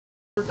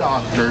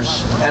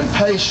doctors and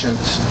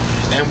patients,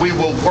 and we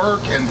will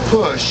work and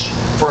push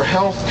for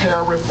health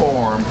care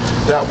reform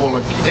that will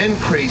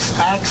increase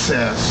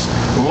access,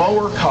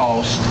 lower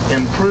cost,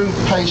 improve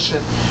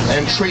patient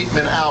and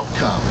treatment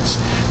outcomes.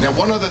 Now,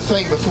 one other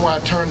thing before I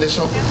turn this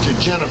over to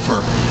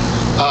Jennifer.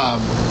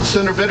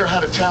 Senator Vitter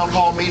had a town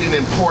hall meeting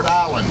in Port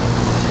Allen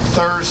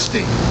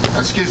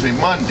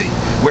Monday.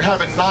 We're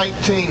having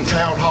 19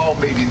 town hall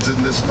meetings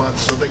in this month,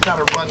 so they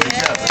kind of run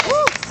together.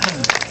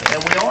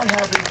 And we are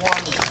having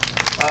one,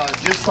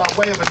 just by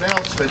way of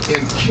announcement,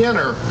 in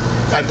Kenner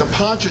at the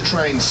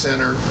Pontchartrain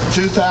Center,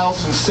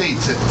 2,000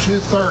 seats at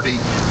 2:30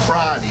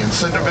 Friday. And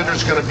Senator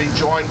Vitter's going to be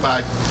joined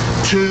by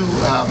two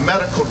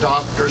medical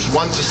doctors.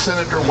 One's a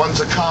senator, one's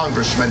a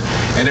congressman.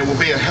 And it will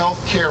be a health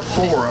care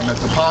forum at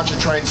the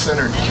Pontchartrain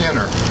Center in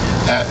Kenner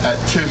at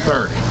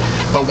 2:30.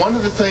 But one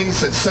of the things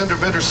that Senator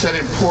Vitter said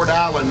in Port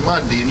Allen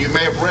Monday, and you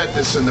may have read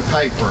this in the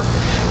paper,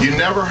 you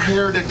never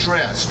heard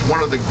addressed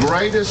one of the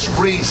greatest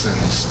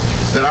reasons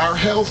that our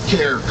health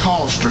care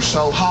costs are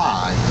so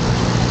high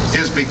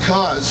is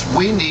because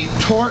we need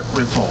tort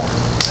reform.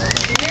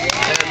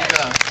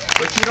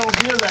 But you don't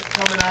hear that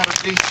coming out of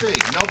D.C.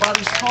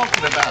 Nobody's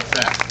talking about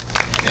that.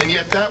 And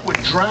yet that would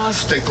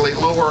drastically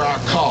lower our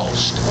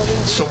cost.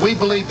 So we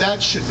believe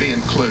that should be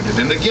included.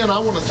 And again, I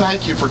want to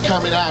thank you for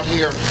coming out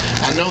here.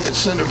 I know that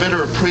Senator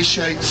Vitter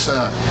appreciates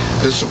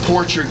the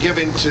support you're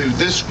giving to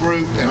this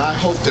group, and I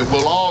hope that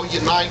we'll all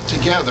unite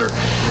together,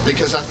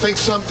 because I think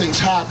something's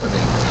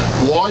happening.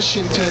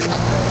 Washington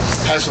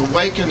has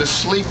awakened a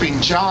sleeping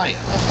giant.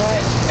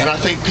 And I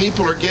think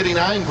people are getting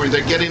angry.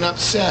 They're getting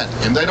upset.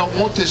 And they don't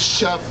want this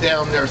shoved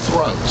down their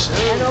throats.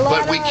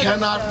 But we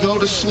cannot go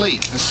to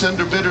sleep. As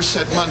Senator Vitter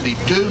said Monday,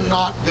 do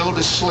not go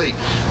to sleep.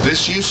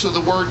 This use of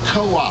the word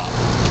co-op.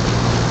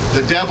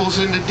 The devil's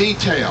in the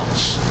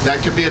details.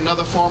 That could be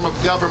another form of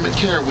government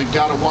care. We've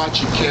got to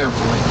watch it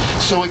carefully.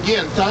 So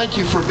again, thank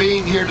you for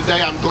being here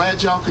today. I'm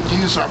glad y'all could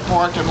use our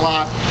parking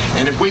lot.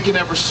 And if we can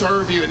ever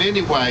serve you in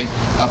any way,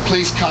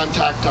 please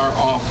contact our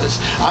office.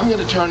 I'm going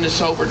to turn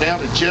this over now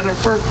to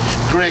Jennifer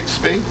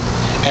Grigsby.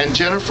 And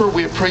Jennifer,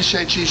 we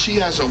appreciate you. She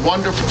has a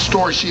wonderful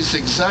story. She's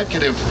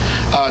executive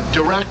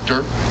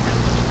director.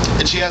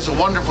 And she has a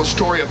wonderful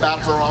story about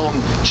her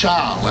own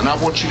child. And I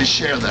want you to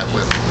share that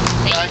with her.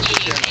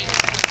 Thank you.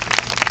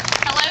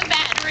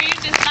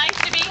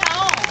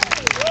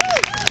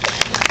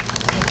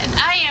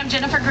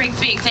 Jennifer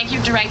Grigsby,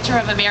 Executive Director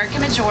of American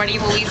Majority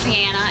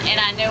Louisiana,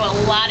 and I know a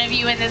lot of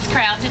you in this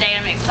crowd today.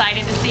 I'm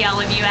excited to see all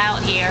of you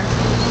out here.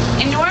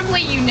 And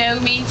normally you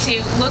know me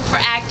to look for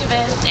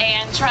activists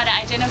and try to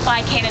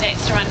identify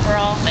candidates to run for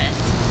office.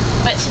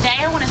 But today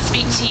I want to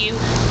speak to you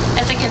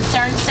as a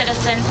concerned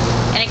citizen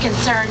and a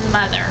concerned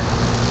mother.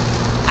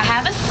 I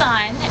have a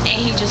son,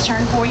 and he just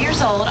turned 4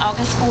 years old,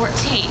 August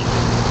 14th.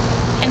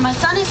 And my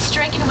son is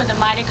stricken with a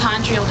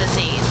mitochondrial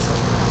disease.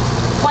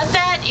 What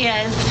that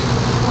is,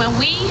 when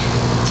we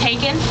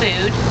take in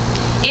food,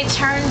 it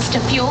turns to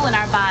fuel in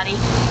our body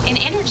and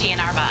energy in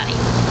our body.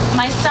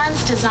 My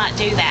son's does not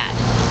do that.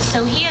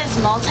 So he is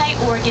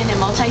multi-organ and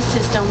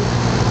multi-system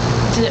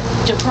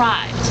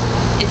deprived.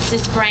 It's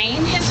his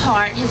brain, his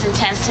heart, his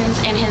intestines,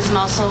 and his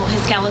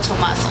skeletal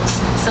muscles.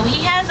 So he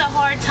has a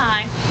hard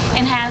time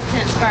and has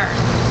since birth.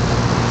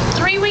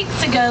 3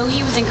 weeks ago,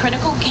 he was in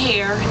critical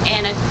care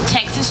in a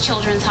Texas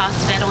Children's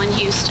Hospital in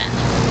Houston.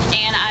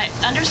 And I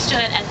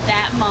understood at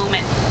that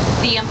moment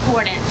the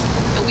importance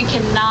that we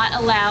cannot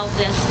allow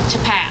this to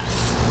pass.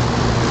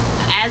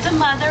 As a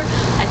mother,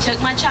 I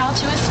took my child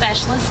to a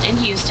specialist in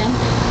Houston.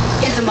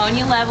 His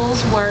ammonia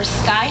levels were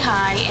sky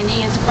high and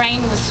his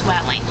brain was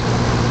swelling.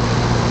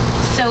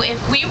 So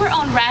if we were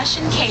on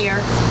ration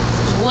care,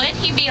 would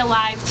he be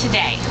alive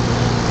today?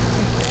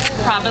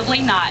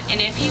 Probably not.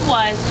 And if he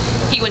was,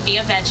 he would be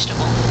a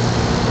vegetable.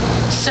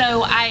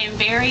 So I am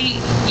very,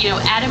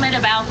 adamant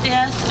about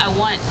this. I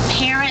want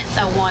parents,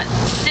 I want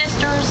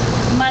sisters,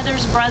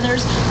 mothers,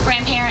 brothers,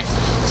 grandparents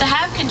to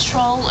have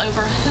control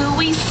over who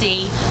we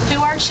see,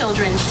 who our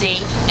children see,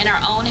 in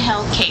our own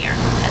health care.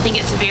 I think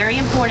it's very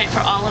important for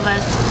all of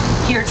us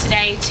here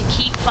today to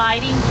keep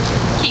fighting,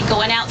 keep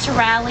going out to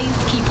rallies,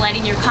 keep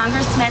letting your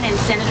congressmen and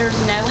senators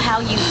know how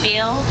you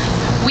feel.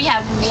 We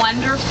have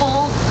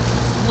wonderful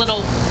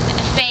little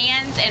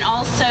fans and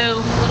also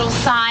little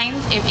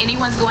signs. If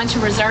anyone's going to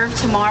reserve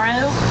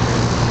tomorrow,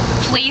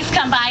 please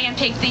come by and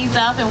pick these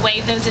up and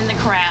wave those in the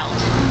crowd.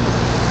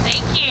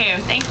 Thank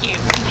you. Thank you.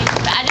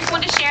 I just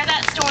want to share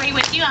that story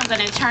with you. I'm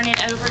going to turn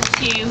it over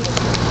to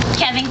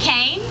Kevin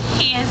Kane.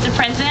 He is the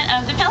president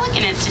of the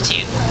Pelican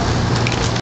Institute.